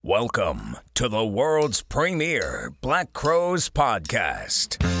Welcome to the world's premier Black Crowes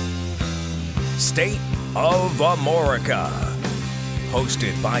podcast, State of Amorica,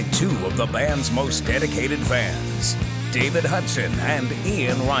 hosted by two of the band's most dedicated fans, David Hudson and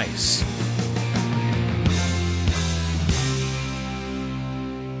Ian Rice.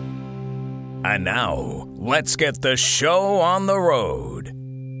 And now, let's get the show on the road.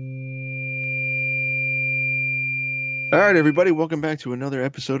 All right, everybody, welcome back to another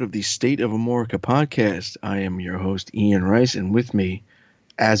episode of the State of Amorica podcast. I am your host, Ian Rice, and with me,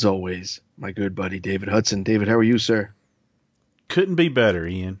 as always, my good buddy, David Hudson. David, how are you, sir? Couldn't be better,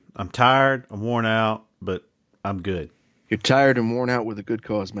 Ian. I'm tired, I'm worn out, but I'm good. You're tired and worn out with a good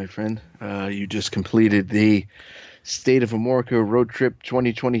cause, my friend. You just completed the State of Amorica Road Trip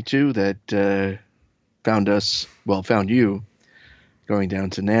 2022 that found you going down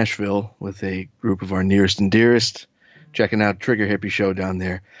to Nashville with a group of our nearest and dearest, checking out Trigger Hippie show down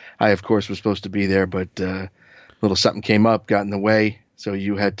there. I, of course, was supposed to be there, but a little something came up, got in the way, so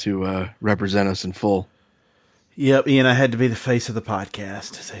you had to represent us in full. Yep, Ian, I had to be the face of the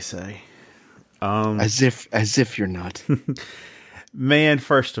podcast, as they say. As if you're not. Man,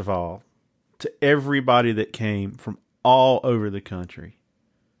 first of all, to everybody that came from all over the country,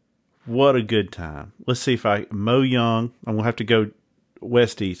 what a good time. Let's see if Mo Young, I'm going to have to go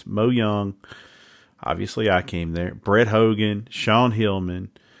west east. Mo Young, obviously I came there. Brett Hogan, Sean Hillman,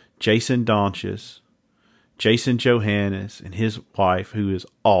 Jason Donchis, Jason Johannes and his wife, who is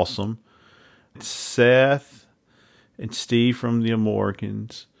awesome. Seth and Steve from the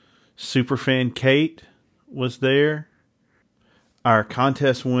Amoricans. Superfan Kate was there. Our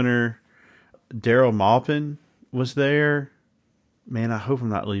contest winner, Daryl Maupin, was there. Man, I hope I'm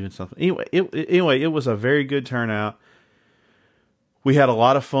not leaving something. Anyway, it was a very good turnout. We had a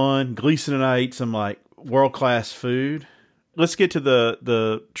lot of fun. Gleason and I ate some world-class food. Let's get to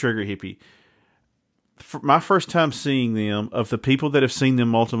the Trigger Hippie. For my first time seeing them, of the people that have seen them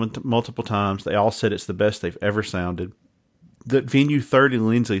multiple times, they all said it's the best they've ever sounded. The venue 30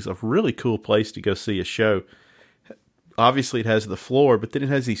 Lindsay is a really cool place to go see a show. Obviously, it has the floor, but then it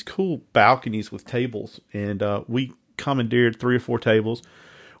has these cool balconies with tables, and we commandeered 3 or 4 tables.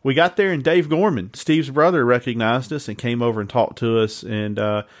 We got there, and Dave Gorman, Steve's brother, recognized us and came over and talked to us, and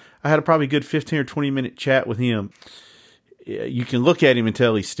I had a probably good 15 or 20-minute chat with him. You can look at him and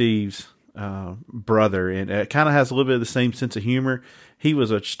tell he's Steve's brother, and it kind of has a little bit of the same sense of humor. He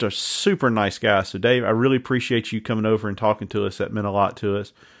was just a super nice guy. So, Dave, I really appreciate you coming over and talking to us. That meant a lot to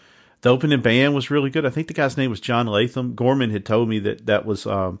us. The opening band was really good. I think the guy's name was John Latham. Gorman had told me that was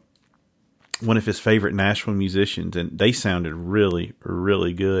one of his favorite Nashville musicians, and they sounded really,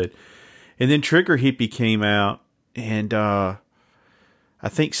 really good. And then Trigger Hippie came out, and I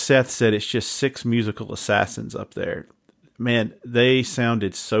think Seth said it's just 6 musical assassins up there. Man, they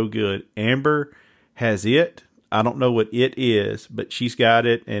sounded so good. Amber has it. I don't know what it is, but she's got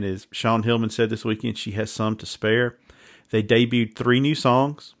it, and as Sean Hillman said this weekend, she has some to spare. They debuted 3 new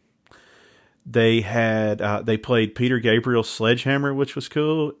songs. They played Peter Gabriel's Sledgehammer, which was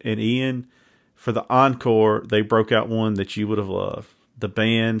cool, and Ian, for the encore, they broke out one that you would have loved. The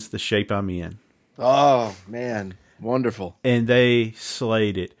band's The Shape I'm In. Oh, man. Wonderful. And they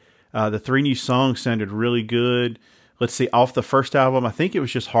slayed it. The 3 new songs sounded really good. Let's see, off the first album, I think it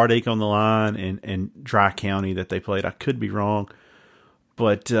was just Heartache on the Line and Dry County that they played. I could be wrong.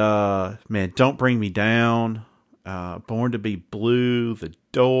 But, man, Don't Bring Me Down, Born to Be Blue, The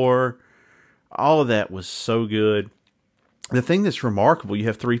Door, all of that was so good. The thing that's remarkable, you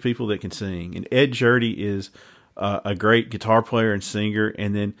have 3 people that can sing. And Ed Jurdy is a great guitar player and singer.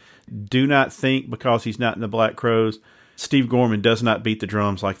 And then do not think because he's not in the Black Crowes, Steve Gorman does not beat the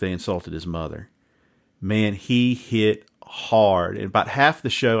drums like they insulted his mother. Man, he hit hard. And about half the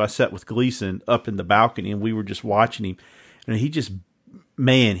show, I sat with Gleason up in the balcony, and we were just watching him. And he's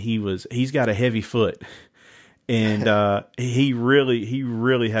got a heavy foot. And he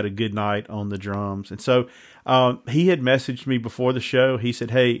really had a good night on the drums. And so he had messaged me before the show. He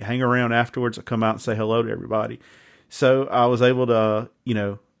said, hey, hang around afterwards. I'll come out and say hello to everybody. So I was able to,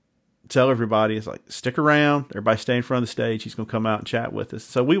 tell everybody, it's like, stick around. Everybody stay in front of the stage. He's going to come out and chat with us.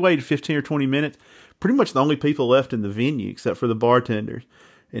 So we waited 15 or 20 minutes. Pretty much the only people left in the venue except for the bartenders.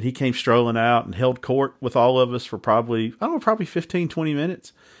 And he came strolling out and held court with all of us for probably 15, 20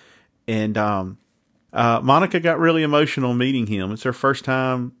 minutes. And Monica got really emotional meeting him. It's her first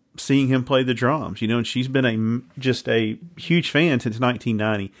time seeing him play the drums, and she's been just a huge fan since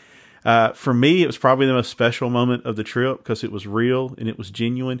 1990. For me, it was probably the most special moment of the trip because it was real and it was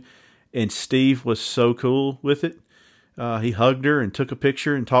genuine. And Steve was so cool with it. He hugged her and took a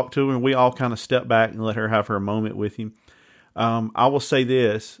picture and talked to her, and we all kind of stepped back and let her have her moment with him. I will say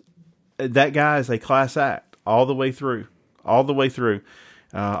this: that guy is a class act all the way through. All the way through.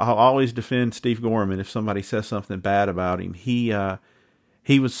 I'll always defend Steve Gorman if somebody says something bad about him.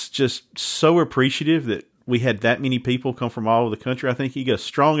 He was just so appreciative that we had that many people come from all over the country. I think he goes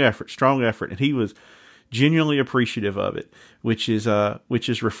strong effort, and he was genuinely appreciative of it, which is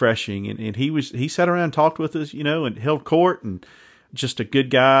refreshing. And he sat around and talked with us, and held court, and just a good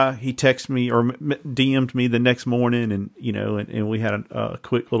guy. He texted me or DM'd me the next morning, and and we had a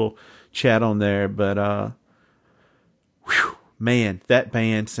quick little chat on there. But man, that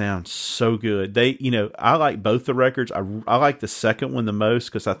band sounds so good. They, I like both the records. I like the second one the most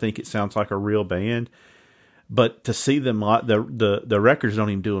because I think it sounds like a real band. But to see them, the records don't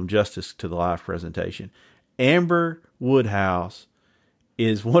even do them justice to the live presentation. Amber Woodhouse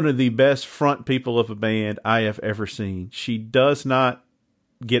is one of the best front people of a band I have ever seen. She does not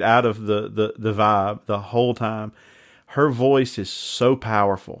get out of the vibe the whole time. Her voice is so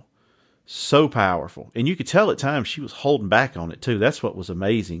powerful. So powerful. And you could tell at times she was holding back on it too. That's what was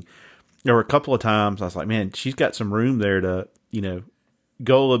amazing. There were a couple of times I was like, man, she's got some room there to,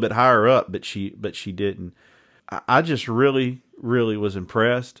 go a little bit higher up, but she didn't. I just really, really was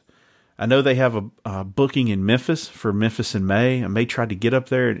impressed. I know they have a booking in Memphis for Memphis in May. I may try to get up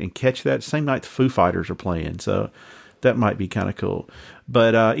there and catch that same night the Foo Fighters are playing. So that might be kind of cool.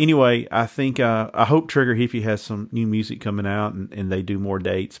 But anyway, I think I hope Trigger Hippie has some new music coming out and they do more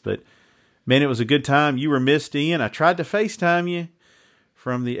dates. But man, it was a good time. You were missed, Ian. I tried to FaceTime you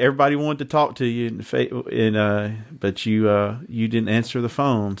from everybody wanted to talk to you, but you didn't answer the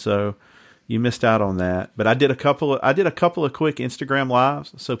phone, so you missed out on that. But I did a couple of quick Instagram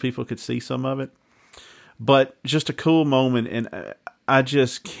lives so people could see some of it. But just a cool moment, and I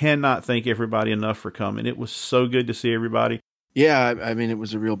just cannot thank everybody enough for coming. It was so good to see everybody. Yeah, I mean, it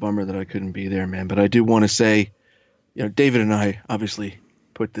was a real bummer that I couldn't be there, man. But I do want to say, David and I obviously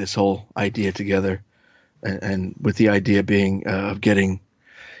put this whole idea together, and with the idea being of getting,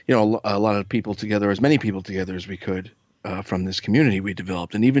 a lot of people together, as many people together as we could from this community we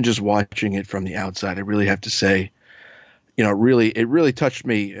developed, and even just watching it from the outside, I really have to say, it really touched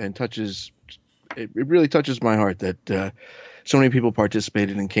me and it really touches my heart that so many people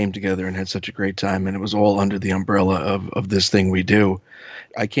participated and came together and had such a great time, and it was all under the umbrella of this thing we do.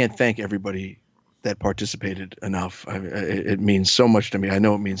 I can't thank everybody that participated enough. It means so much to me. I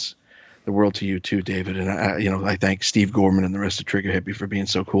know it means the world to you too, David. And I thank Steve Gorman and the rest of Trigger Hippie for being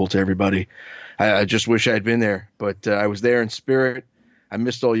so cool to everybody. I just wish I had been there, but I was there in spirit. I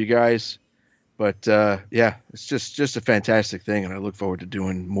missed all you guys, but yeah, it's just a fantastic thing, and I look forward to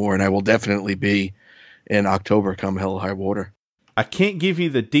doing more. And I will definitely be in October, come hell or high water. I can't give you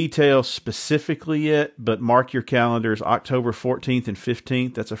the details specifically yet, but mark your calendars, October 14th and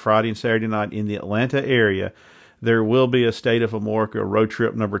 15th. That's a Friday and Saturday night in the Atlanta area. There will be a State of Amorica road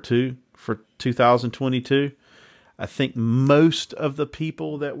trip number 2 for 2022. I think most of the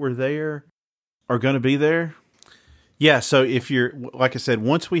people that were there are going to be there. Yeah, so if you're, like I said,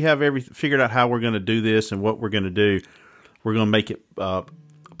 once we have everything figured out how we're going to do this and what we're going to do, we're going to make it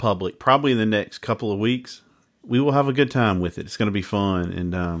public probably in the next couple of weeks. We will have a good time with it. It's going to be fun.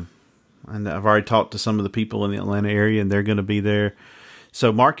 And I've already talked to some of the people in the Atlanta area, and they're going to be there.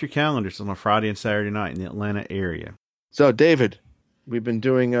 So mark your calendars on a Friday and Saturday night in the Atlanta area. So, David, we've been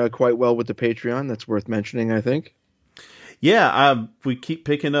doing quite well with the Patreon. That's worth mentioning, I think. Yeah, we keep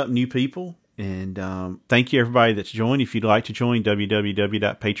picking up new people. And thank you, everybody that's joined. If you'd like to join,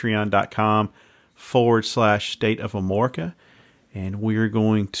 www.patreon.com/State of Amorica. And we're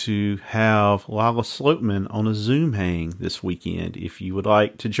going to have Lila Sloatman on a Zoom hang this weekend if you would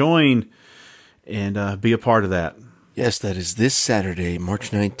like to join and be a part of that. Yes, that is this Saturday,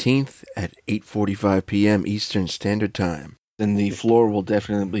 March 19th at 8:45 p.m. Eastern Standard Time. And the floor will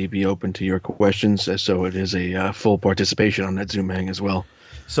definitely be open to your questions, so it is a full participation on that Zoom hang as well.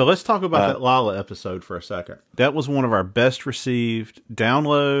 So let's talk about that Lila episode for a second. That was one of our best received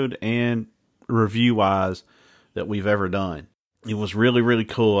download and review-wise that we've ever done. It was really, really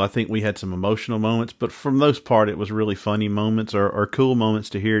cool. I think we had some emotional moments, but for the most part, it was really funny moments or cool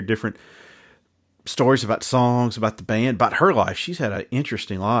moments to hear different stories about songs, about the band, about her life. She's had an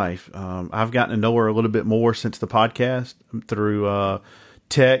interesting life. I've gotten to know her a little bit more since the podcast through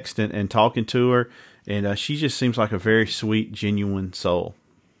text and talking to her, and she just seems like a very sweet, genuine soul.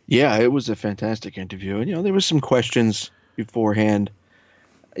 Yeah, it was a fantastic interview. And, there was some questions beforehand,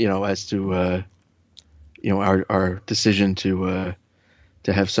 as to... our decision to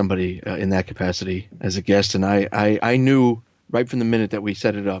have somebody in that capacity as a guest. And I knew right from the minute that we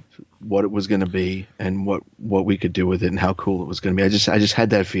set it up what it was going to be and what we could do with it and how cool it was going to be. I just had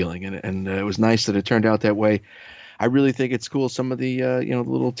that feeling, and it was nice that it turned out that way. I really think it's cool. Some of the the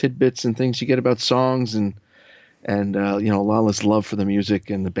little tidbits and things you get about songs and Lala's love for the music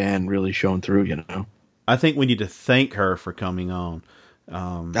and the band really shone through. I think we need to thank her for coming on.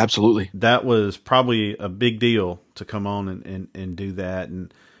 Absolutely. That was probably a big deal to come on and do that.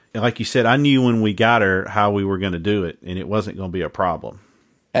 And like you said, I knew when we got her how we were going to do it, and it wasn't going to be a problem.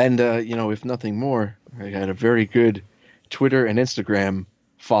 And, if nothing more, I got a very good Twitter and Instagram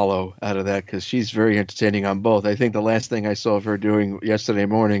follow out of that because she's very entertaining on both. I think the last thing I saw of her doing yesterday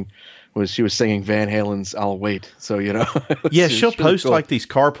morning was she was singing Van Halen's "I'll Wait." So, yeah, she'll post really cool, like these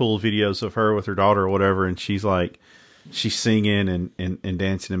carpool videos of her with her daughter or whatever, and she's singing and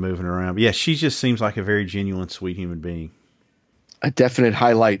dancing and moving around. But yeah, she just seems like a very genuine, sweet human being. A definite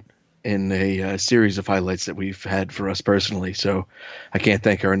highlight in a series of highlights that we've had for us personally. So I can't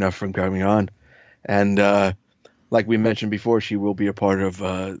thank her enough for coming on. And like we mentioned before, she will be a part of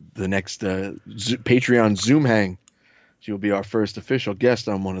the next Patreon Zoom hang. She will be our first official guest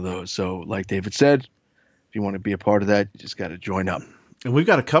on one of those. So like David said, if you want to be a part of that, you just got to join up. And we've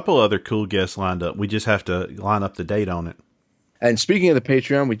got a couple other cool guests lined up. We just have to line up the date on it. And speaking of the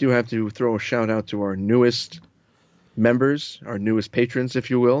Patreon, we do have to throw a shout out to our newest members, our newest patrons, if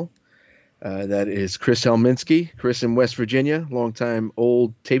you will. That is Chris Helminski. Chris in West Virginia, longtime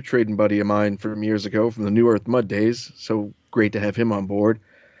old tape trading buddy of mine from years ago from the New Earth Mud days. So great to have him on board.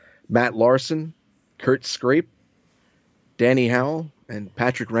 Matt Larson, Kurt Scrape, Danny Howell, and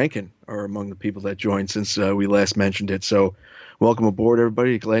Patrick Rankin are among the people that joined since we last mentioned it. So welcome aboard,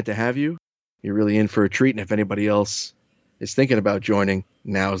 everybody. Glad to have you. You're really in for a treat. And if anybody else is thinking about joining,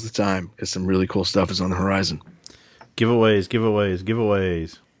 now is the time because some really cool stuff is on the horizon. Giveaways.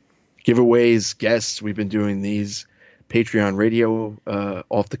 Giveaways, guests. We've been doing these Patreon radio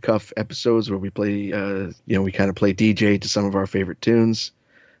off the cuff episodes where we play, we kind of play DJ to some of our favorite tunes.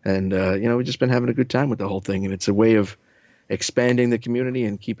 And, we've just been having a good time with the whole thing. And it's a way of expanding the community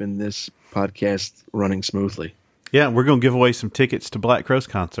and keeping this podcast running smoothly. Yeah, we're going to give away some tickets to Black Crowes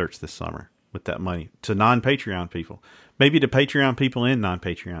concerts this summer with that money to non-Patreon people. Maybe to Patreon people and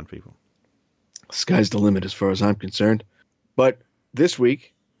non-Patreon people. Sky's the limit as far as I'm concerned. But this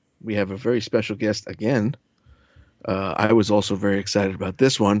week, we have a very special guest again. I was also very excited about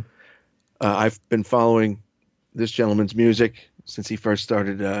this one. I've been following this gentleman's music since he first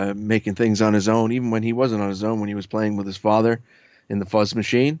started making things on his own, even when he wasn't on his own, when he was playing with his father in the Fuzz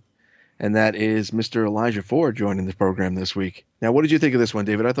Machine. And that is Mr. Elijah Ford joining the program this week. Now, what did you think of this one,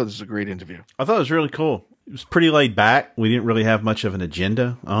 David? I thought this was a great interview. I thought it was really cool. It was pretty laid back. We didn't really have much of an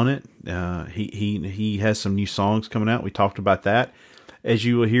agenda on it. He has some new songs coming out. We talked about that. As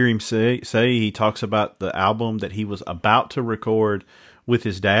you will hear him say, he talks about the album that he was about to record with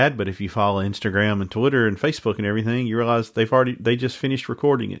his dad. But if you follow Instagram and Twitter and Facebook and everything, you realize they just finished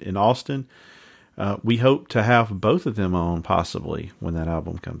recording it in Austin. We hope to have both of them on possibly when that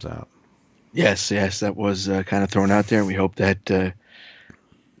album comes out. Yes, that was kind of thrown out there, and we hope that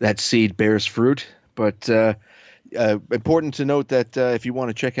that seed bears fruit. But important to note that if you want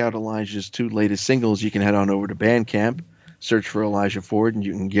to check out Elijah's two latest singles, you can head on over to Bandcamp, search for Elijah Ford, and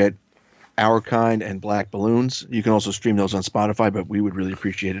you can get Our Kind and Black Balloons. You can also stream those on Spotify, but we would really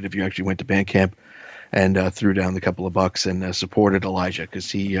appreciate it if you actually went to Bandcamp and threw down the couple of bucks and supported Elijah, because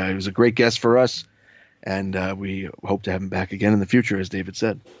he was a great guest for us, and we hope to have him back again in the future, as David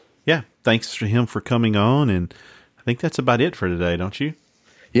said. Yeah, thanks to him for coming on, and I think that's about it for today, don't you?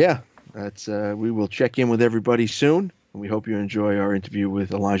 Yeah, that's we will check in with everybody soon, and we hope you enjoy our interview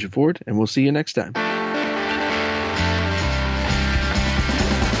with Elijah Ford, and we'll see you next time.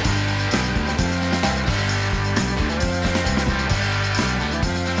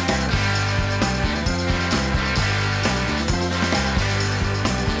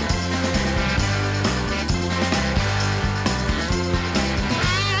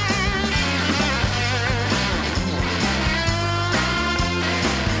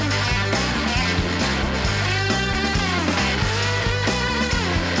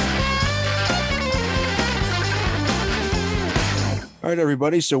 All right,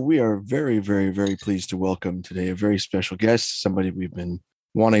 everybody. So we are very, very, very pleased to welcome today a very special guest, somebody we've been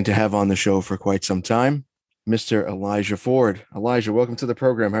wanting to have on the show for quite some time, Mr. Elijah Ford. Elijah, welcome to the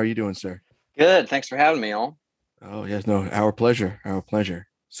program. How are you doing, sir? Good. Thanks for having me all. Oh, yes. No, our pleasure. Our pleasure.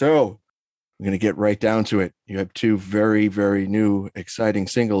 So we're going to get right down to it. You have two very, very new, exciting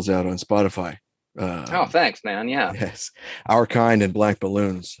singles out on Spotify. Oh, thanks, man. Yeah. Yes. Our Kind and Black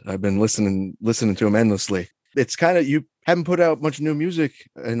Balloons. I've been listening to them endlessly. It's kind of, you haven't put out much new music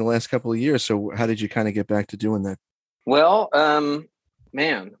in the last couple of years. So how did you kind of get back to doing that? Well,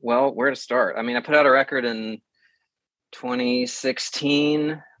 where to start? I mean, I put out a record in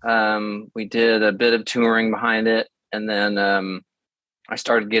 2016 We did a bit of touring behind it, and then I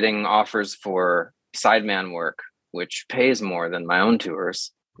started getting offers for sideman work, which pays more than my own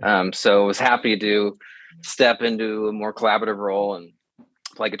tours. So I was happy to step into a more collaborative role and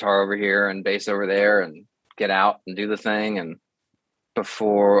play guitar over here and bass over there and get out and do the thing. And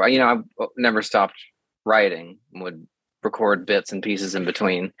before, I never stopped writing, would record bits and pieces in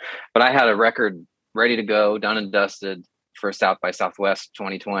between. But I had a record ready to go, done and dusted for South by Southwest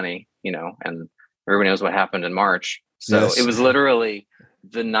 2020, and everybody knows what happened in March. So It was literally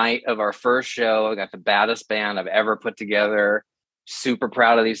the night of our first show. I got the baddest band I've ever put together. Super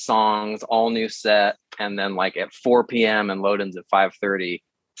proud of these songs, all new set. And then like at 4 p.m. and load-ins at 5:30,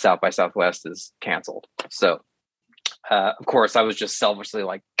 South by Southwest is canceled. So of course I was just selfishly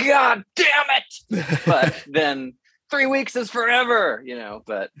like, God damn it. But then 3 weeks is forever,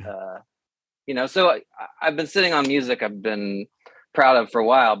 so I've been sitting on music I've been proud of for a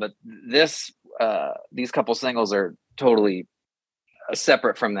while, but these couple singles are totally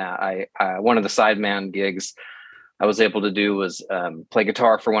separate from that. One of the sideman gigs I was able to do was play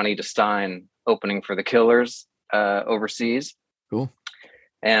guitar for Juanita Stein opening for the Killers overseas. Cool.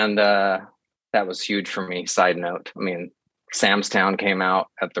 And that was huge for me. Side note. I mean, Sam's Town came out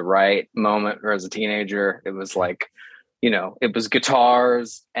at the right moment or as a teenager. It was like, it was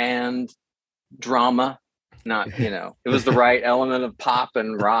guitars and drama, not, it was the right element of pop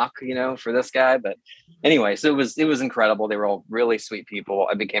and rock, for this guy. But anyway, so it was incredible. They were all really sweet people.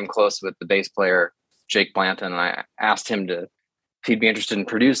 I became close with the bass player, Jake Blanton, and I asked him if he'd be interested in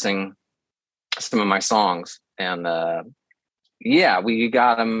producing some of my songs. And we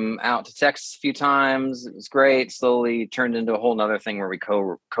got him out to Texas a few times. It was great. Slowly turned into a whole nother thing where we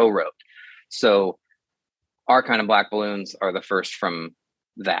co-wrote. So Our Kind of Black Balloons are the first from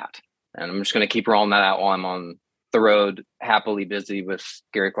that. And I'm just going to keep rolling that out while I'm on the road, happily busy with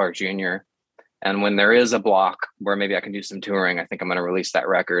Gary Clark Jr. And when there is a block where maybe I can do some touring, I think I'm going to release that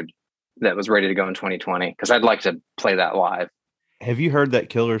record that was ready to go in 2020 because I'd like to play that live. Have you heard that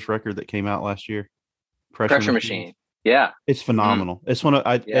Killers record that came out last year? Pressure Machine. Yeah. It's phenomenal. Mm-hmm. It's one of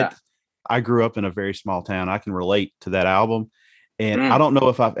I grew up in a very small town. I can relate to that album. And I don't know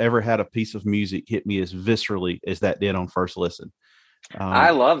if I've ever had a piece of music hit me as viscerally as that did on first listen. I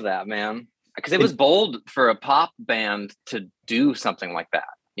love that, man, because it was bold for a pop band to do something like that,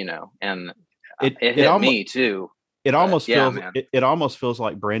 and it hit me too. It almost feels it almost feels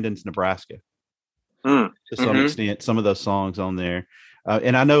like Brandon's Nebraska to some extent. Some of those songs on there,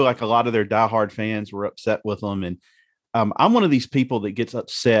 and I know like a lot of their diehard fans were upset with them. And I'm one of these people that gets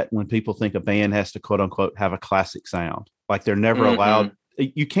upset when people think a band has to quote unquote have a classic sound, like they're never allowed.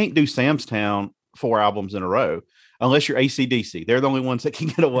 You can't do Sam's Town 4 albums in a row. Unless you're AC/DC, they're the only ones that can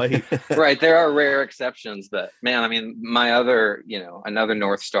get away. Right. There are rare exceptions, but man, I mean, my other, another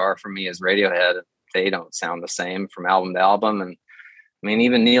North Star for me is Radiohead. They don't sound the same from album to album. And I mean,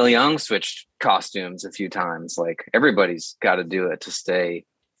 even Neil Young switched costumes a few times. Like everybody's got to do it to stay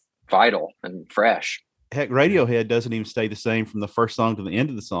vital and fresh. Heck, Radiohead doesn't even stay the same from the first song to the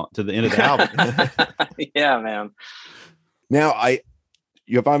end of the song to the end of the album. Yeah, man. Now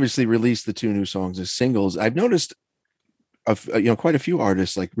you have obviously released the 2 new songs as singles. I've noticed quite a few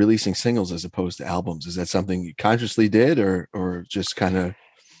artists like releasing singles as opposed to albums. Is that something you consciously did or just kind of,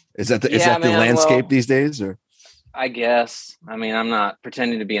 is that the landscape these days? Or I guess, I mean, I'm not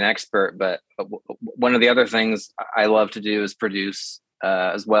pretending to be an expert, but one of the other things I love to do is produce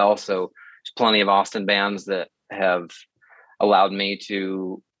as well. So there's plenty of Austin bands that have allowed me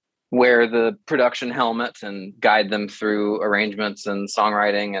to wear the production helmet and guide them through arrangements and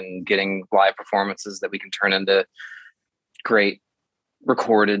songwriting and getting live performances that we can turn into great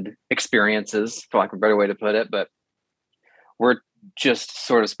recorded experiences, for lack of a better way to put it. But we're just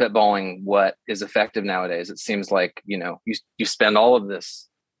sort of spitballing what is effective nowadays. It seems like, you spend all of this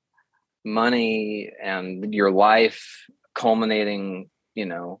money and your life culminating,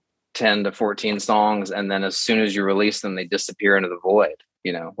 10 to 14 songs. And then as soon as you release them, they disappear into the void,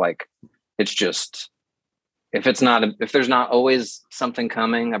 like it's just, if there's not always something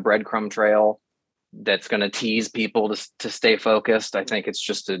coming, a breadcrumb trail that's going to tease people to stay focused. I think it's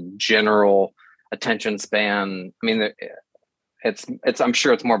just a general attention span. I mean, I'm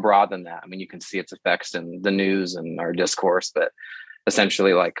sure it's more broad than that. I mean, you can see its effects in the news and our discourse, but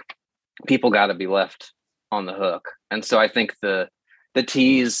essentially like people got to be left on the hook. And so I think the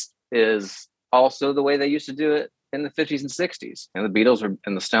tease is also the way they used to do it in the 50s and 60s. And the Beatles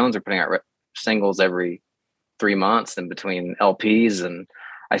and the Stones are putting out singles every 3 months in between LPs. And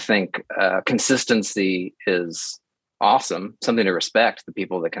I think consistency is awesome, something to respect, the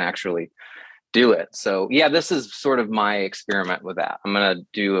people that can actually do it. So yeah, this is sort of my experiment with that. I'm going to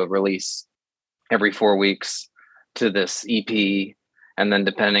do a release every 4 weeks to this EP. And then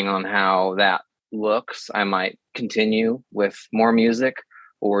depending on how that looks, I might continue with more music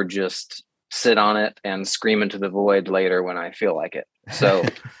or just sit on it and scream into the void later when I feel like it. So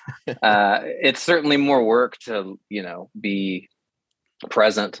it's certainly more work to, be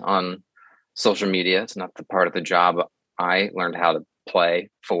present on social media. It's not the part of the job I learned how to play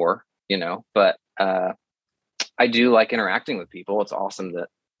for, but I do like interacting with people. It's awesome that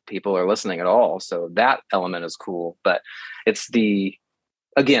people are listening at all. So that element is cool, but it's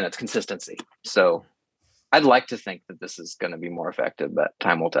consistency. So I'd like to think that this is going to be more effective, but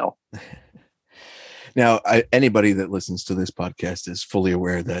time will tell. Now, anybody that listens to this podcast is fully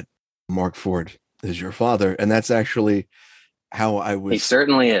aware that Mark Ford is your father, and that's actually how I was. He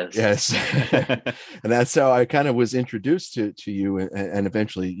certainly is. Yes, and that's how I kind of was introduced to you, and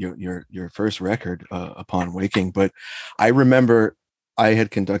eventually your first record, Upon Waking. But I remember I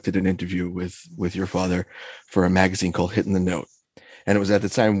had conducted an interview with your father for a magazine called Hitting the Note, and it was at the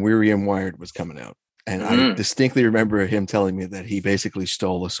time Weary and Wired was coming out. And I distinctly remember him telling me that he basically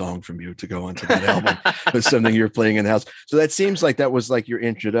stole a song from you to go onto that album. It was something you were playing in the house. So that seems like that was like your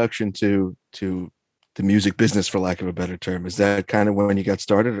introduction to the music business, for lack of a better term. Is that kind of when you got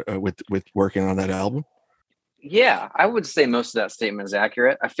started with working on that album? Yeah, I would say most of that statement is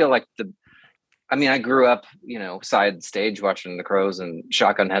accurate. I feel like I grew up, side stage watching the Crows and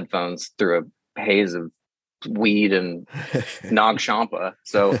shotgun headphones through a haze of weed and Nag Champa.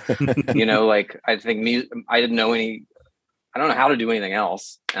 So, I think I didn't know I don't know how to do anything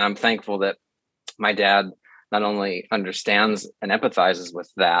else. And I'm thankful that my dad not only understands and empathizes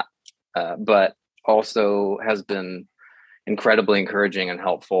with that, but also has been incredibly encouraging and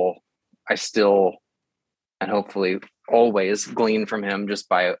helpful. I still, and hopefully always, glean from him just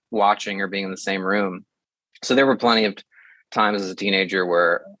by watching or being in the same room. So there were plenty of times as a teenager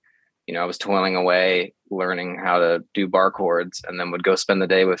where, I was toiling away, learning how to do bar chords, and then would go spend the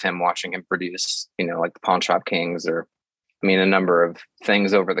day with him watching him produce, like the Pawn Shop Kings or, a number of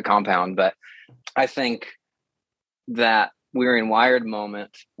things over the compound. But I think that Weary and Wired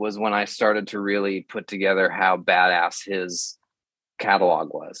moment was when I started to really put together how badass his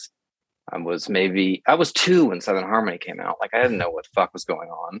catalog was. I was 2 when Southern Harmony came out. Like, I didn't know what the fuck was going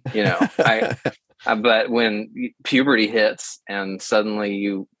on, but when puberty hits and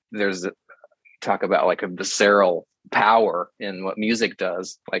suddenly talk about like a visceral power in what music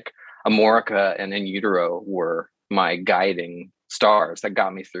does, like Amorica and In Utero were my guiding stars that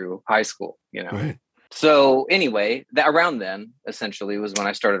got me through high school, Right. So anyway, around then essentially was when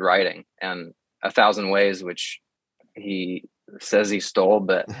I started writing, and A Thousand Ways, which he says he stole,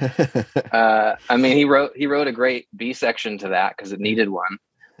 but he wrote a great B section to that because it needed one.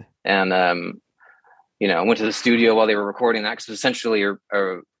 And I went to the studio while they were recording that, because it was essentially a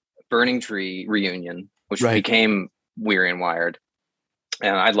Burning Tree reunion, which became Weary and Wired.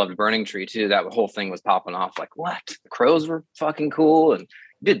 And I loved Burning Tree too. That whole thing was popping off. Like, what? The Crows were fucking cool, and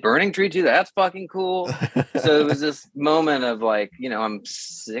did Burning Tree too? That's fucking cool. So it was this moment of like, I'm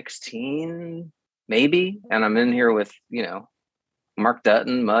 16 maybe, and I'm in here with, Mark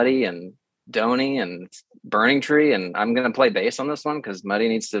Dutton, Muddy, and Donnie, and Burning Tree, and I'm gonna play bass on this one because Muddy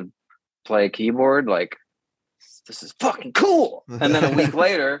needs to play keyboard. Like, this is fucking cool. And then a week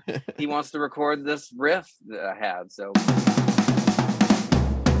later, he wants to record this riff that I had. So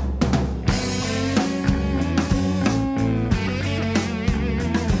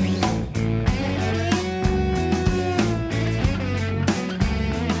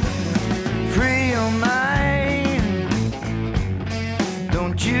free your mind,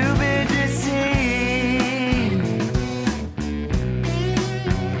 don't you be deceived.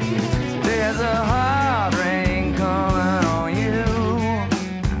 There's a hard rain coming on you.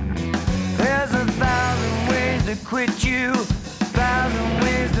 There's 1,000 ways to quit you, 1,000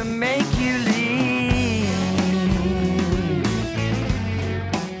 ways to make you leave.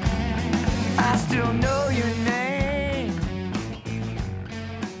 I still know your name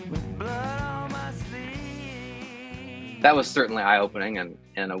with blood on my sleeve. that was certainly eye-opening, and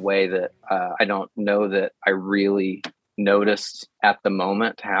in a way that I don't know that I really noticed at the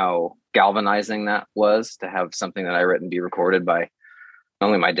moment how galvanizing that was, to have something that I written be recorded by not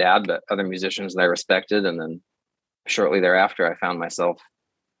only my dad, but other musicians that I respected. And then shortly thereafter, I found myself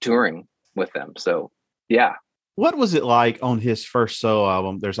touring with them. So, yeah. What was it like on his first solo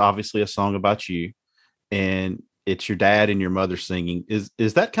album? There's obviously a song about you, and it's your dad and your mother singing. Is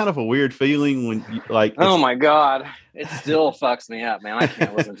that kind of a weird feeling when you like? Oh my God, it still fucks me up, man. I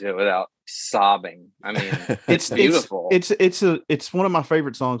can't listen to it without sobbing. I mean, it's beautiful. It's one of my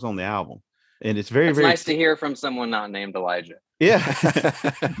favorite songs on the album. And it's very, It's very nice to hear from someone not named Elijah. Yeah.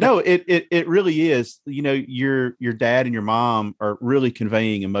 No, it really is. You know, your dad and your mom are really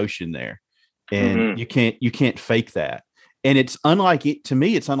conveying emotion there. And you can't fake that. And it's unlike it to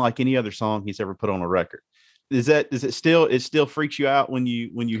me, it's unlike any other song he's ever put on a record. It still freaks you out when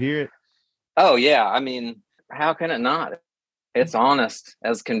you hear it? Oh yeah. I mean, how can it not? It's honest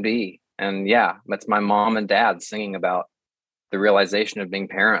as can be. And yeah, that's my mom and dad singing about the realization of being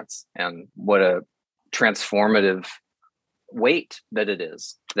parents and what a transformative weight that it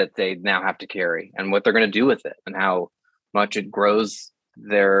is that they now have to carry and what they're going to do with it and how much it grows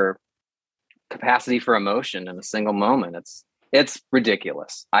their capacity for emotion in a single moment. It's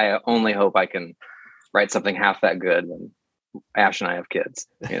ridiculous. I only hope I can write something half that good when Ash and I have kids,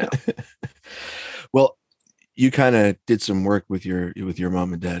 you know. Well, you kind of did some work with your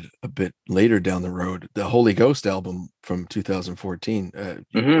mom and dad a bit later down the road. The Holy Ghost album from 2014.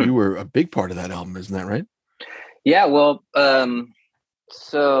 You were a big part of that album, isn't that right? Yeah, well,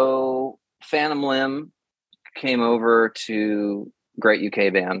 so Phantom Limb came over to great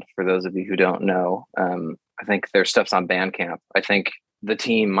UK band, for those of you who don't know. I think their stuff's on Bandcamp. I think the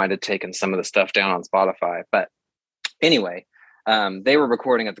team might have taken some of the stuff down on Spotify. But anyway, they were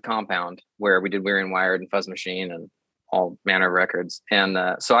recording at the Compound where we did Weary and Wired and Fuzz Machine and all manner of records. And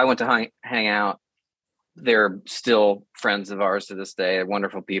so I went to hang out. They're still friends of ours to this day. They're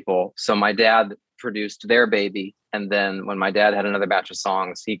wonderful people. So my dad produced their baby. And then when my dad had another batch of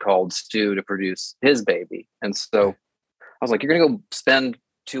songs, he called Stu to produce his baby. And so I was like, you're going to go spend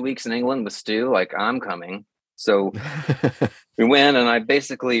 2 weeks in England with Stu? Like, I'm coming. So we went, and I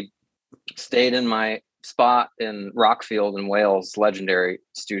basically stayed in my spot in Rockfield in Wales, legendary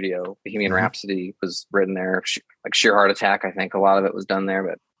studio. Bohemian Rhapsody was written there, like Sheer Heart Attack. I think a lot of it was done there.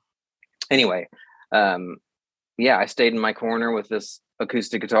 But anyway, yeah, I stayed in my corner with this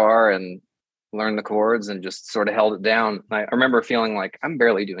acoustic guitar and learned the chords and just sort of held it down. I remember feeling like I'm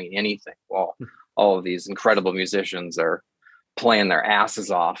barely doing anything while all of these incredible musicians are playing their asses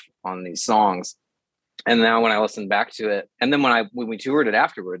off on these songs. And now when I listened back to it, and then when we toured it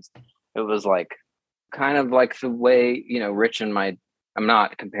afterwards, it was like kind of like the way, you know, Rich and I'm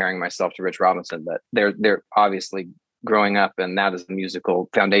not comparing myself to Rich Robinson, but they're obviously growing up, and that is the musical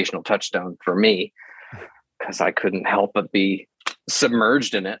foundational touchstone for me, because I couldn't help but be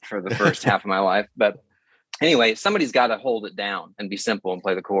submerged in it for the first half of my life. But anyway, somebody's got to hold it down and be simple and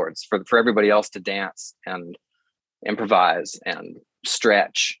play the chords for everybody else to dance and improvise and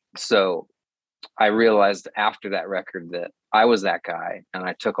stretch. So I realized after that record that I was that guy, and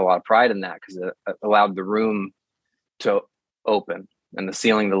I took a lot of pride in that because it allowed the room to open and the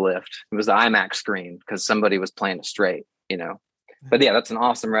ceiling to lift. It was the IMAX screen because somebody was playing it straight, you know. But yeah, that's an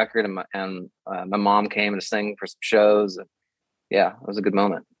awesome record, and my mom came to sing for some shows. And yeah, it was a good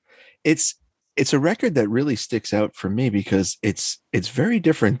moment. It's a record that really sticks out for me because it's very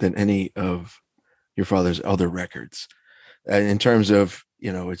different than any of your father's other records. In terms of,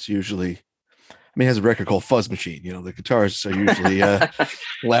 you know, it's usually, I mean, it has a record called Fuzz Machine. You know, the guitars are usually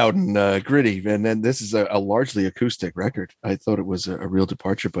loud and gritty. And then this is a largely acoustic record. I thought it was a real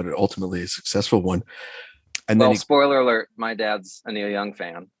departure, but ultimately a successful one. And well, then spoiler alert, my dad's a Neil Young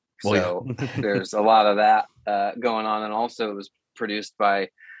fan. So yeah. There's a lot of that going on. And also it was produced by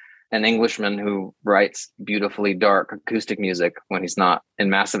an Englishman who writes beautifully dark acoustic music when he's not in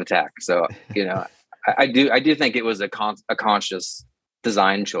Massive Attack. So, you know, I do think it was a conscious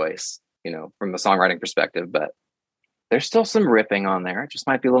design choice, you know, from the songwriting perspective, but there's still some ripping on there. It just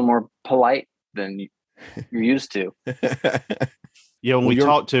might be a little more polite than you're used to. Yeah. When we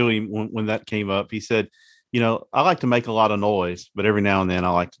talked to him, when that came up, he said, you know, I like to make a lot of noise, but every now and then I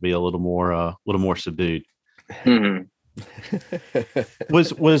like to be a little more subdued. Mm-hmm.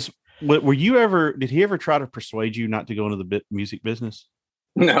 Were you ever, did he ever try to persuade you not to go into the music business?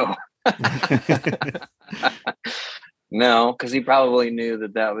 No. No, because he probably knew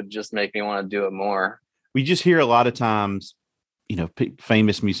that would just make me want to do it more. We just hear a lot of times, you know,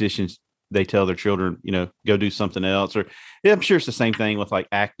 famous musicians, they tell their children, you know, go do something else. Or yeah, I'm sure it's the same thing with like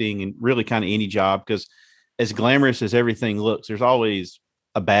acting and really kind of any job, because as glamorous as everything looks, there's always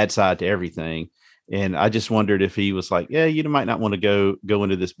a bad side to everything. And I just wondered if he was like, yeah, you might not want to go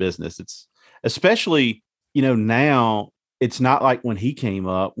into this business. It's especially, you know, now it's not like when he came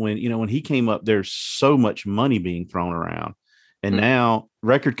up. When he came up, there's so much money being thrown around. And now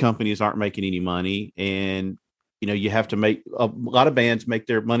record companies aren't making any money. And, you know, you have to make a lot of bands make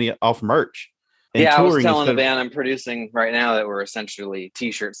their money off merch. And yeah, I was telling the band I'm producing right now that we're essentially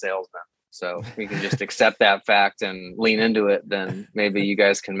t-shirt salesmen. So we can just accept that fact and lean into it. Then maybe you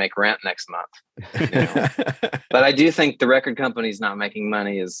guys can make rent next month. You know? But I do think the record companies not making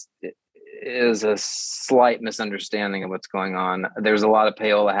money is a slight misunderstanding of what's going on. There's a lot of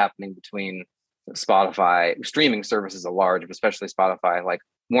payola happening between Spotify, streaming services at large, but especially Spotify, like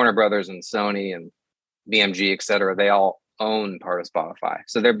Warner Brothers and Sony and BMG, et cetera. They all own part of Spotify.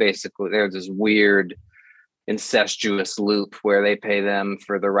 So there's this weird incestuous loop where they pay them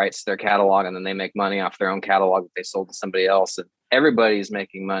for the rights to their catalog, and then they make money off their own catalog that they sold to somebody else. And everybody's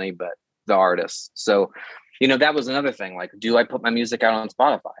making money but the artists. So, that was another thing. Like, do I put my music out on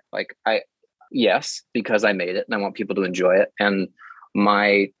Spotify? Like, yes, because I made it and I want people to enjoy it. And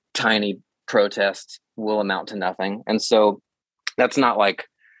my tiny protest will amount to nothing. And so that's not like,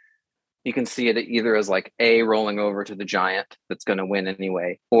 you can see it either as like A, rolling over to the giant that's going to win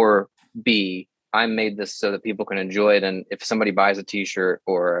anyway, or B, I made this so that people can enjoy it. And if somebody buys a t-shirt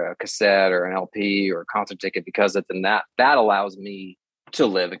or a cassette or an LP or a concert ticket because of it, then that allows me to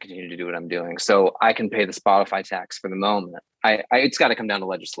live and continue to do what I'm doing. So I can pay the Spotify tax for the moment. It's got to come down to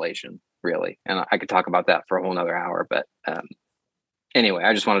legislation, really. And I could talk about that for a whole nother hour. But anyway,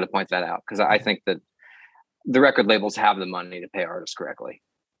 I just wanted to point that out because I think that the record labels have the money to pay artists correctly.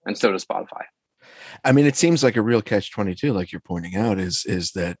 And so does Spotify. I mean, it seems like a real catch-22, like you're pointing out,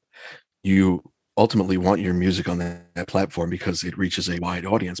 is that you ultimately want your music on that platform because it reaches a wide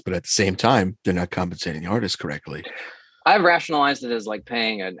audience, but at the same time, they're not compensating the artist correctly. I've rationalized it as like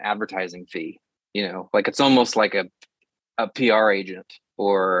paying an advertising fee, like it's almost like a PR agent,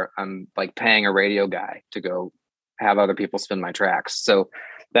 or I'm like paying a radio guy to go have other people spin my tracks. So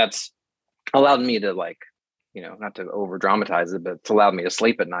that's allowed me to not to over dramatize it, but it's allowed me to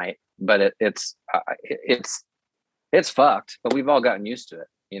sleep at night. But it's fucked, but we've all gotten used to it,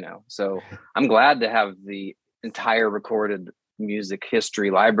 So I'm glad to have the entire recorded music history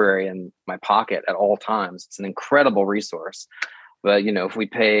library in my pocket at all times. It's an incredible resource. But if we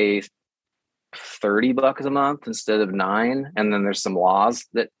pay $30 a month instead of $9, and then there's some laws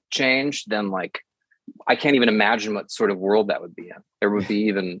that change, then I can't even imagine what sort of world that would be in. There would be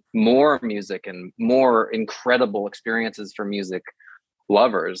even more music and more incredible experiences for music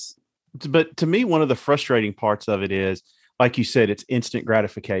lovers. But to me, one of the frustrating parts of it is, like you said, it's instant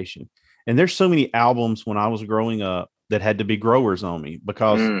gratification. And there's so many albums when I was growing up that had to be growers on me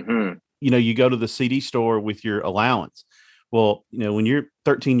because, you go to the CD store with your allowance. Well, when you're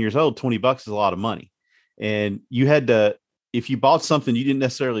 13 years old, $20 is a lot of money. And you had to, if you bought something you didn't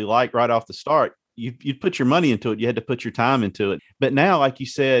necessarily like right off the start, you'd put your money into it. You had to put your time into it. But now, like you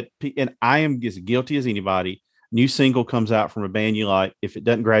said, and I am as guilty as anybody, new single comes out from a band you like. If it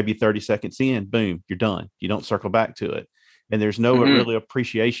doesn't grab you 30 seconds in, boom, you're done. You don't circle back to it. And there's no really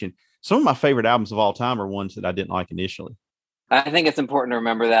appreciation. Some of my favorite albums of all time are ones that I didn't like initially. I think it's important to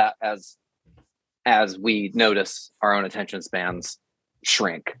remember that as we notice our own attention spans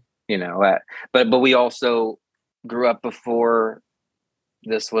shrink, but we also grew up before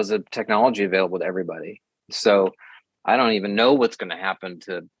this was a technology available to everybody. So I don't even know what's going to happen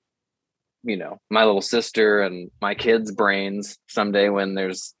to, my little sister and my kids' brains someday when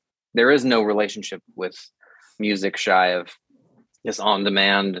there is no relationship with music shy of this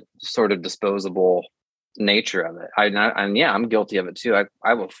on-demand sort of disposable nature of it. I'm guilty of it too.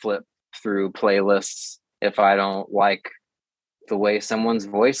 I will flip through playlists if I don't like the way someone's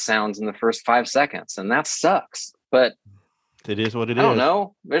voice sounds in the first 5 seconds, and that sucks. But it is what it is. I don't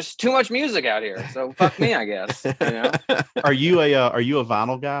know. There's too much music out here, so fuck me, I guess. Are you a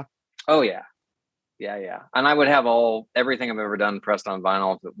vinyl guy? Oh yeah. And I would have everything I've ever done pressed on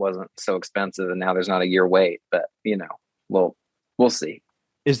vinyl if it wasn't so expensive. And now there's not a year wait, but we'll see.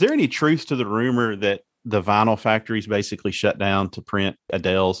 Is there any truth to the rumor that the vinyl factories basically shut down to print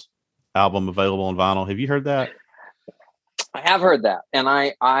Adele's album available on vinyl? Have you heard that? I have heard that,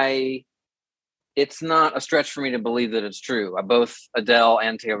 and it's not a stretch for me to believe that it's true. Both Adele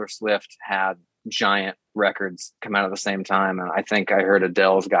and Taylor Swift had giant records come out at the same time, and I think I heard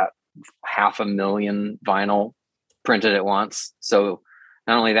Adele's got 500,000 vinyl printed at once. So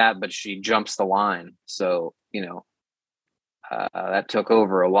not only that, but she jumps the line. So that took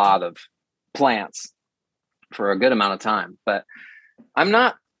over a lot of plants for a good amount of time. But I'm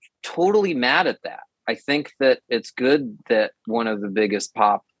not totally mad at that. I think that it's good that one of the biggest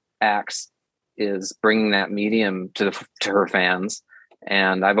pop acts is bringing that medium to her fans.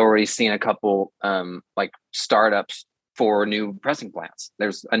 And I've already seen a couple startups for new pressing plants.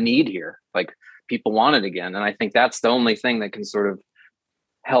 There's a need here. People want it again. And I think that's the only thing that can sort of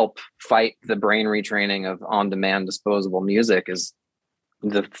help fight the brain retraining of on-demand disposable music is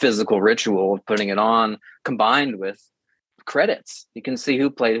the physical ritual of putting it on combined with credits. You can see who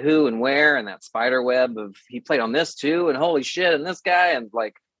played who and where, and that spider web of he played on this too, and holy shit, and this guy, and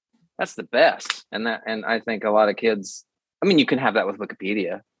that's the best. And I think a lot of kids I mean, you can have that with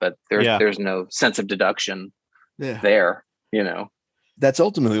Wikipedia, but there's no sense of deduction there, you know. That's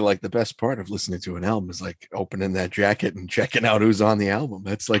ultimately like the best part of listening to an album is like opening that jacket and checking out who's on the album.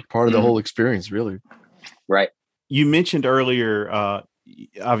 That's like part of the whole experience, really. Right. You mentioned earlier,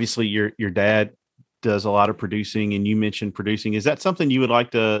 obviously your dad does a lot of producing, and you mentioned producing. Is that something you would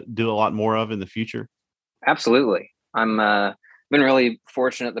like to do a lot more of in the future? Absolutely. I'm been really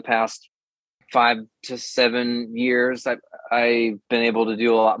fortunate the past 5 to 7 years. I've been able to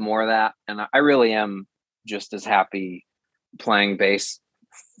do a lot more of that, and I really am just as happy playing bass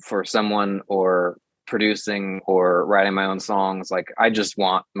for someone or producing or writing my own songs. Like, I just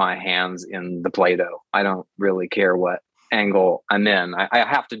want my hands in the Play-Doh. I don't really care what angle I'm in. I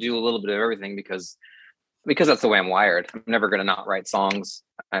have to do a little bit of everything because that's the way I'm wired. I'm never going to not write songs.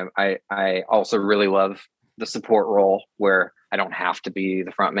 I also really love the support role where I don't have to be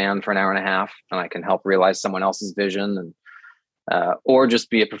the front man for an hour and a half, and I can help realize someone else's vision, and or just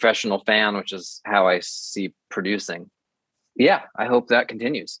be a professional fan, which is how I see producing. Yeah, I hope that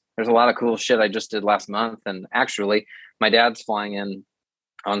continues. There's a lot of cool shit I just did last month. And actually, my dad's flying in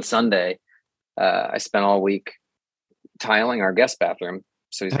on Sunday. I spent all week tiling our guest bathroom,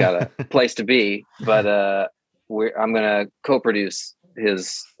 so he's got a place to be. But I'm going to co-produce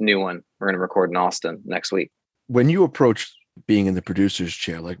his new one. We're going to record in Austin next week. When you approach being in the producer's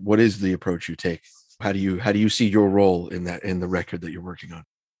chair, like, what is the approach you take? How do you see your role in the record that you're working on?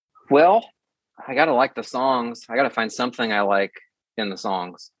 Well, I got to like the songs. I got to find something I like in the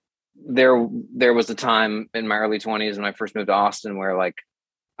songs. There was a time in my early 20s when I first moved to Austin where, like,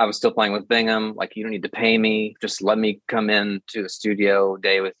 I was still playing with Bingham. Like, you don't need to pay me. Just let me come in to a studio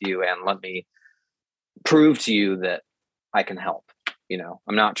day with you and let me prove to you that I can help. You know,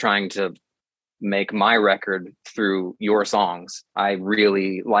 I'm not trying to make my record through your songs. I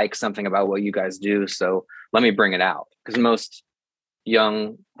really like something about what you guys do, so let me bring it out. Because most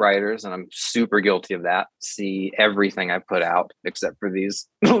young writers, and I'm super guilty of that, see everything I put out except for these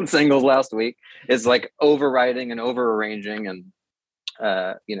singles last week is like overwriting and over arranging,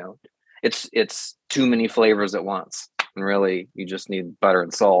 and you know, it's too many flavors at once, and really you just need butter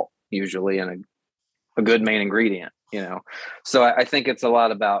and salt usually, and a good main ingredient, you know. So I think it's a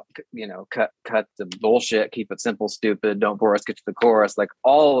lot about, you know, cut the bullshit, keep it simple, stupid, don't bore us, get to the chorus, like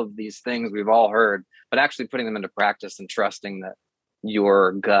all of these things we've all heard, but actually putting them into practice and trusting that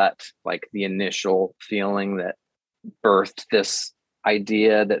your gut, like the initial feeling that birthed this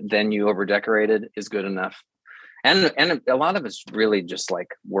idea that then you over decorated, is good enough. And a lot of it's really just like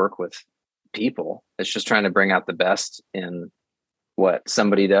work with people. It's just trying to bring out the best in what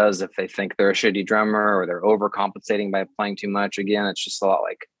somebody does. If they think they're a shitty drummer or they're overcompensating by playing too much, again, it's just a lot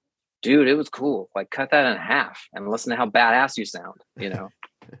like, dude, it was cool. Like, cut that in half and listen to how badass you sound, you know.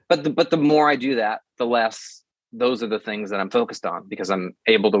 But the more I do that, the less those are the things that I'm focused on, because I'm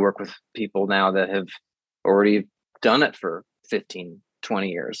able to work with people now that have already done it for 15, 20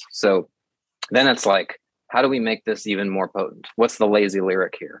 years. So then it's like, how do we make this even more potent? What's the lazy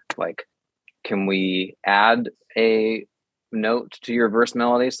lyric here? Like, can we add a note to your verse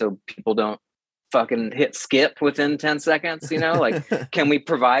melody so people don't fucking hit skip within 10 seconds? You know, like, can we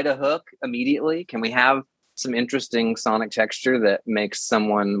provide a hook immediately? Can we have some interesting sonic texture that makes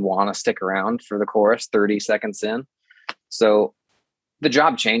someone want to stick around for the chorus 30 seconds in? So the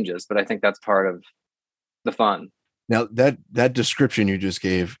job changes, but I think that's part of the fun. Now that description you just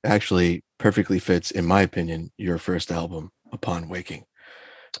gave actually perfectly fits, in my opinion, your first album, Upon Waking.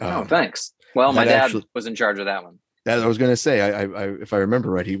 Oh, thanks. Well, my dad was in charge of that one. I was going to say, I if I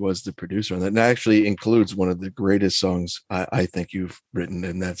remember right, he was the producer on that. And that actually includes one of the greatest songs I think you've written,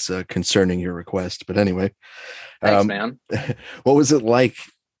 and that's Concerning Your Request. But anyway, thanks, man. What was it like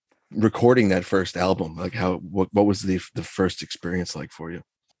recording that first album? Like, what was the first experience like for you?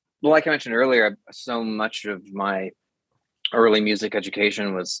 Well, like I mentioned earlier, so much of my early music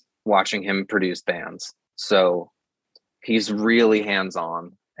education was watching him produce bands. So he's really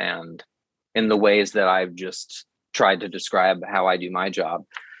hands-on, and in the ways that I've just tried to describe how I do my job,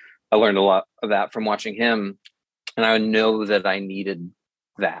 I learned a lot of that from watching him. And I know that I needed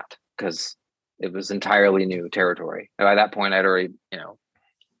that because it was entirely new territory. And by that point, I'd already, you know,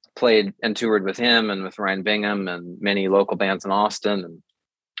 played and toured with him and with Ryan Bingham and many local bands in Austin, and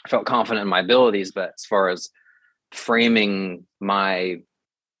I felt confident in my abilities. But as far as framing my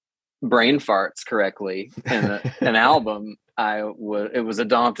brain farts correctly in an album, it was a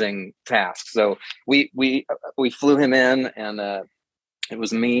daunting task. So we flew him in, and it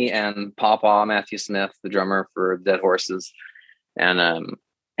was me and Pawpaw Matthew Smith, the drummer for Dead Horses,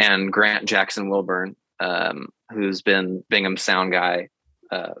 and Grant Jackson Wilburn, who's been Bingham's sound guy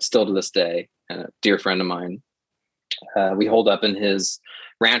still to this day, and a dear friend of mine. we holed up in his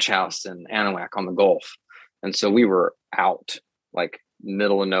ranch house in Anahuac on the Gulf. And so we were out like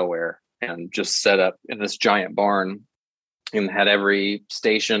middle of nowhere and just set up in this giant barn and had every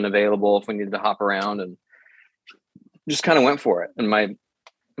station available if we needed to hop around, and just kind of went for it. And my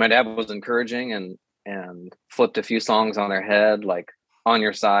dad was encouraging and flipped a few songs on their head. Like On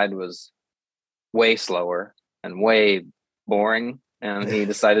Your Side was way slower and way boring. And he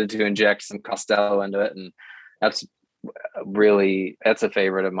decided to inject some Costello into it. And that's a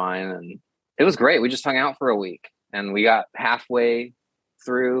favorite of mine. And it was great. We just hung out for a week and we got halfway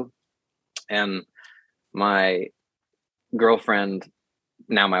through, and my girlfriend,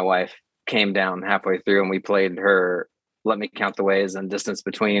 now my wife, came down halfway through and we played her Let Me Count the Ways and Distance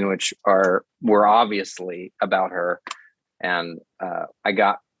Between, which were obviously about her. And I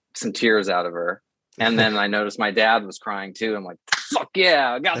got some tears out of her. And then I noticed my dad was crying too. I'm like, fuck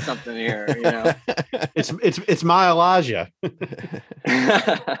yeah, I got something here. You know, it's my Elijah.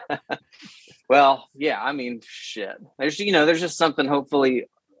 Well, yeah, I mean, shit. There's just something hopefully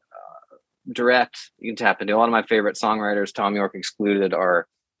direct you can tap into. A lot of my favorite songwriters, Tom York excluded,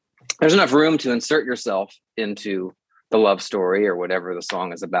 there's enough room to insert yourself into the love story or whatever the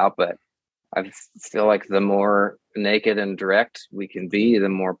song is about. But I feel like the more naked and direct we can be, the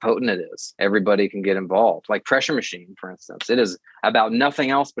more potent it is. Everybody can get involved. Like Pressure Machine, for instance, it is about nothing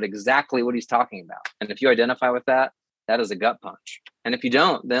else but exactly what he's talking about. And if you identify with that, that is a gut punch. And if you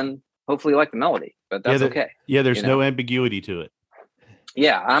don't, then hopefully you like the melody, but that's okay. Yeah, there's no ambiguity to it.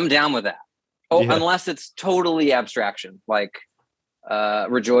 Yeah, I'm down with that. Oh, Yeah. Unless it's totally abstraction, like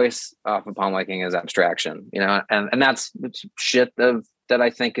Rejoice off of Palm Waking is abstraction, you know, and that's shit that I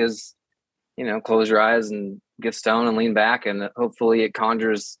think is, you know, close your eyes and get stoned and lean back, and hopefully it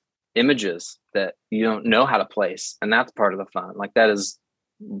conjures images that you don't know how to place, and that's part of the fun. Like that is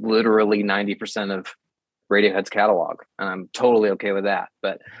literally 90% of Radiohead's catalog, and I'm totally okay with that.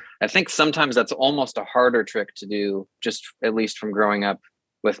 But I think sometimes that's almost a harder trick to do, just at least from growing up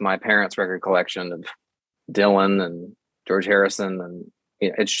with my parents' record collection of Dylan and George Harrison, and you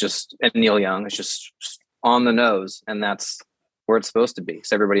know, it's just, and Neil Young. It's just on the nose, and that's where it's supposed to be,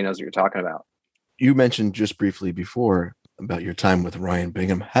 so everybody knows what you're talking about. You mentioned just briefly before about your time with Ryan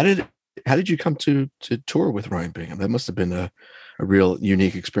Bingham. How did you come to tour with Ryan Bingham? That must have been a real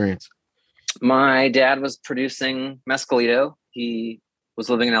unique experience. My dad was producing Mescalito. He was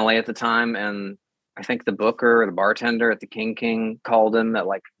living in LA at the time, and I think the booker or the bartender at the King called him at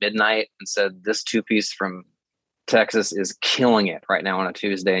like midnight and said, "This two-piece from Texas is killing it right now on a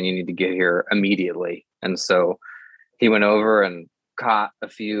Tuesday, and you need to get here immediately." And so he went over and caught a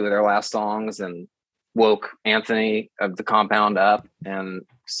few of their last songs and woke Anthony of the Compound up and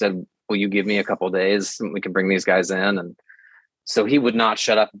said, "Will you give me a couple of days and we can bring these guys in?" And so he would not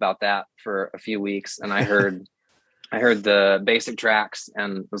shut up about that for a few weeks. And I heard the basic tracks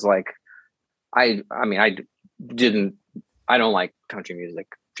and was like, I don't like country music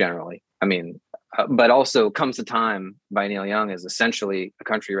generally. I mean, but also Comes the Time by Neil Young is essentially a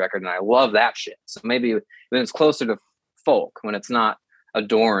country record, and I love that shit. So maybe when it's closer to folk, when it's not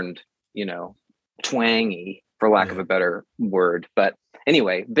adorned, you know, twangy, for lack of a better word. But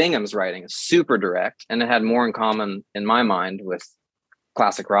anyway, Bingham's writing is super direct, and it had more in common in my mind with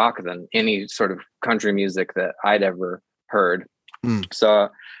classic rock than any sort of country music that I'd ever heard. So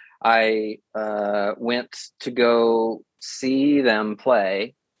I went to go see them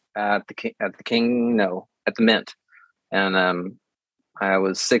play at the Mint, and I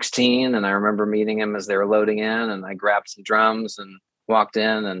was 16, and I remember meeting him as they were loading in, and I grabbed some drums and walked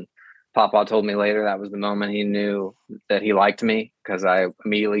in, and Papa told me later that was the moment he knew that he liked me, because I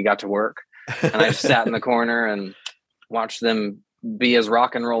immediately got to work, and I just sat in the corner and watched them be as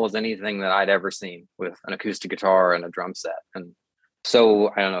rock and roll as anything that I'd ever seen, with an acoustic guitar and a drum set. And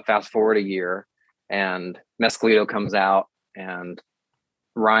so, I don't know, fast forward a year, and Mescalito comes out, and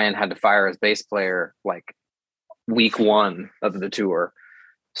Ryan had to fire his bass player like week one of the tour.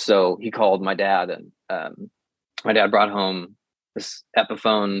 So he called my dad, and my dad brought home this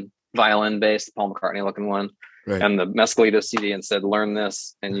Epiphone violin bass, Paul McCartney looking one, Right. and the Mescalito CD, and said, "Learn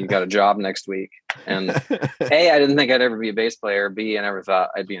this and you got a job next week." And A, I didn't think I'd ever be a bass player. B, I never thought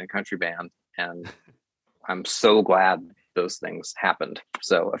I'd be in a country band. And I'm so glad those things happened.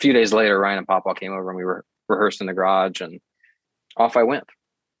 So a few days later, Ryan and Papa came over and we were rehearsed in the garage, and off I went.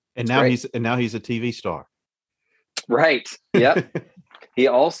 And It's now he's a TV star. Right. Yep. He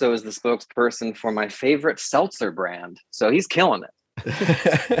also is the spokesperson for my favorite seltzer brand. So he's killing it.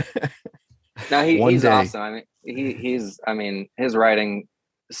 Now he's awesome. I mean, his writing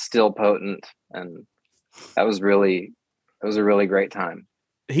is still potent, and that was a really great time.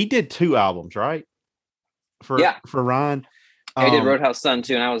 He did 2 albums, right? for Ryan. I did Roadhouse Sun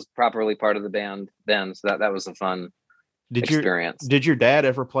too, and I was properly part of the band then, so that was a fun experience. Did your dad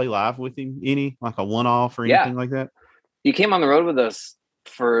ever play live with him? Any like a one-off or anything like that? He came on the road with us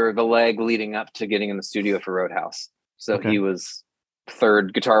for the leg leading up to getting in the studio for Roadhouse. So he was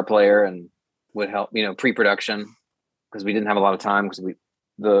third guitar player and would help, pre-production, because we didn't have a lot of time because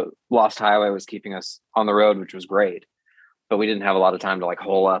the Lost Highway was keeping us on the road, which was great, but we didn't have a lot of time to like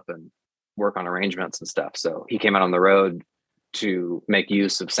hole up and work on arrangements and stuff. So he came out on the road to make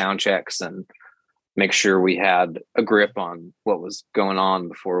use of sound checks and make sure we had a grip on what was going on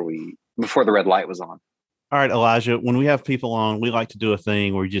before the red light was on. All right, Elijah, when we have people on, we like to do a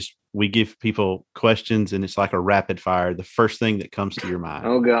thing where we give people questions and it's like a rapid fire. The first thing that comes to your mind.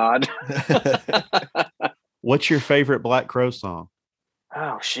 Oh God. What's your favorite Black Crowes song?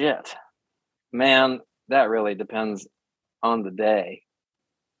 Oh shit, man. That really depends on the day.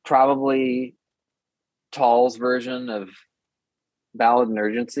 Probably Tall's version of Ballad in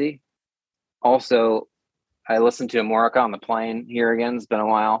Urgency. Also, I listened to Amorica on the plane here again. It's been a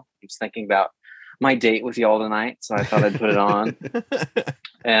while. I was thinking about my date with y'all tonight, so I thought I'd put it on.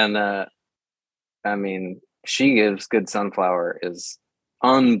 And I mean, She Gives Good Sunflower is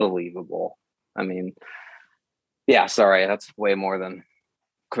unbelievable. I mean, yeah, sorry, that's way more than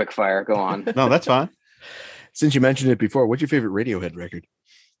quick fire. Go on. No, that's fine. Since you mentioned it before, what's your favorite Radiohead record?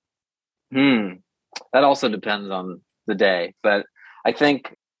 That also depends on the day, but I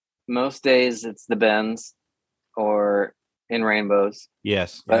think most days it's The Bends or In Rainbows.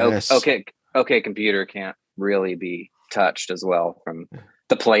 Yes. But okay, Computer can't really be touched as well from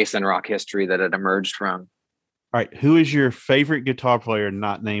the place in rock history that it emerged from. All right, who is your favorite guitar player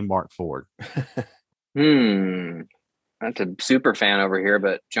not named Mark Ford? That's a super fan over here,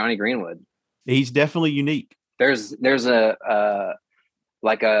 but Johnny Greenwood. He's definitely unique. There's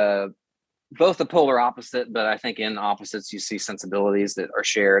both a polar opposite, but I think in opposites you see sensibilities that are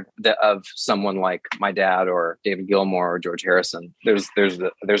shared of someone like my dad or David Gilmour or George Harrison. There's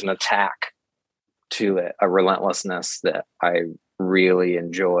an attack to it, a relentlessness that I really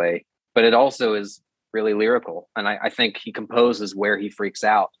enjoy, but it also is really lyrical. And I think he composes where he freaks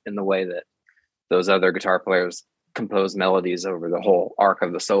out in the way that those other guitar players compose melodies over the whole arc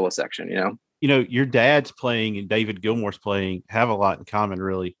of the solo section, your dad's playing and David Gilmour's playing have a lot in common,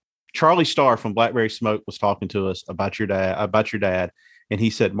 really. Charlie Starr from Blackberry Smoke was talking to us about your dad, and he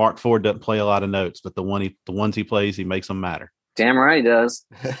said Mark Ford doesn't play a lot of notes, but the ones he plays, he makes them matter. Damn right he does.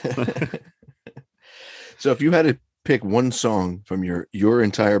 So if you had to pick one song from your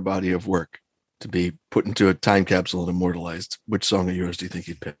entire body of work to be put into a time capsule and immortalized, which song of yours do you think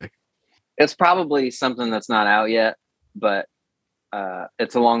you'd pick? It's probably something that's not out yet, but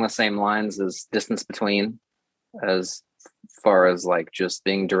it's along the same lines as Distance Between, as far as like just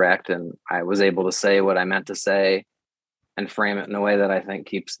being direct, and I was able to say what I meant to say and frame it in a way that I think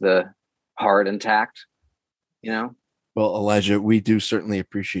keeps the heart intact, Well, Elijah, we do certainly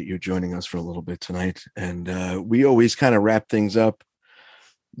appreciate you joining us for a little bit tonight, and we always kind of wrap things up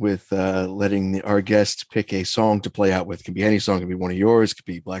with letting our guests pick a song to play out with. It could be any song, it could be one of yours, it could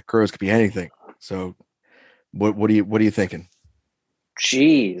be Black Crowes, it could be anything. So what are you thinking?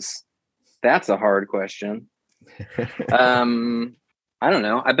 Jeez, that's a hard question. I don't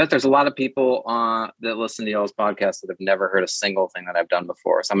know. I bet there's a lot of people that listen to y'all's podcast that have never heard a single thing that I've done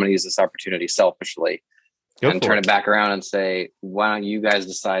before. So I'm going to use this opportunity selfishly and turn it back around and say, why don't you guys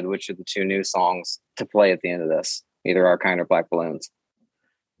decide which of the two new songs to play at the end of this, either Our Kind or Black Balloons?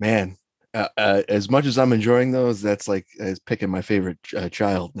 Man, as much as I'm enjoying those, that's like as picking my favorite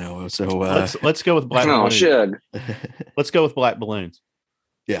child now. So let's go with Black Balloons. Shug. Let's go with Black Balloons.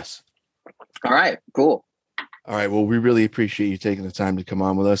 Yes. All right, cool. All right. Well, we really appreciate you taking the time to come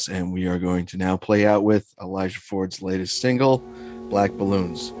on with us, and we are going to now play out with Elijah Ford's latest single, Black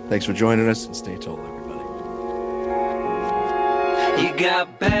Balloons. Thanks for joining us, and stay tall, everybody. You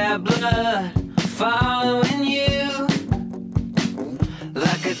got bad blood following you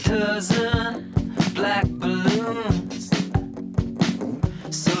like a dozen black balloons.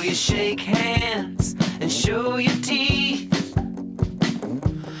 So you shake hands and show your teeth.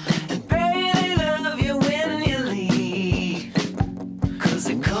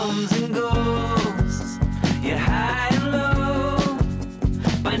 It comes and goes, you're high and low.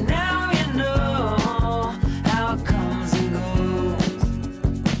 By now you know how it comes and goes.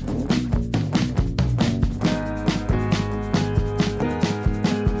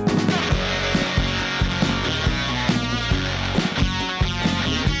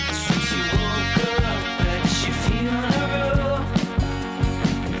 Since you woke up, bet you feel in a row.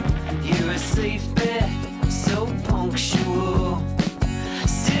 You're a safe bet, so punctual.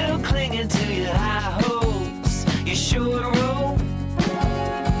 Still clinging to your high hope.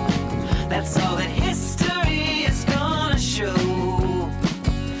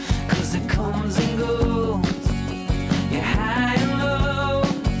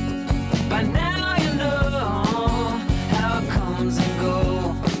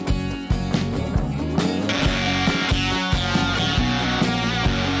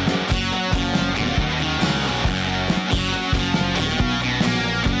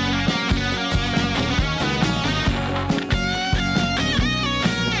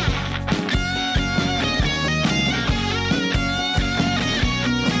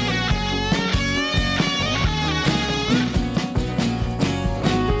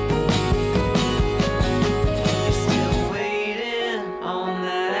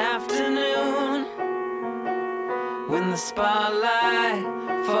 spotlight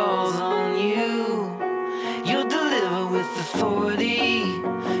falls on you. You'll deliver with authority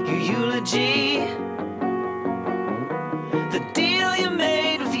your eulogy. The deal you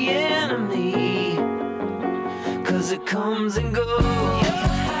made with the enemy, 'cause it comes and goes.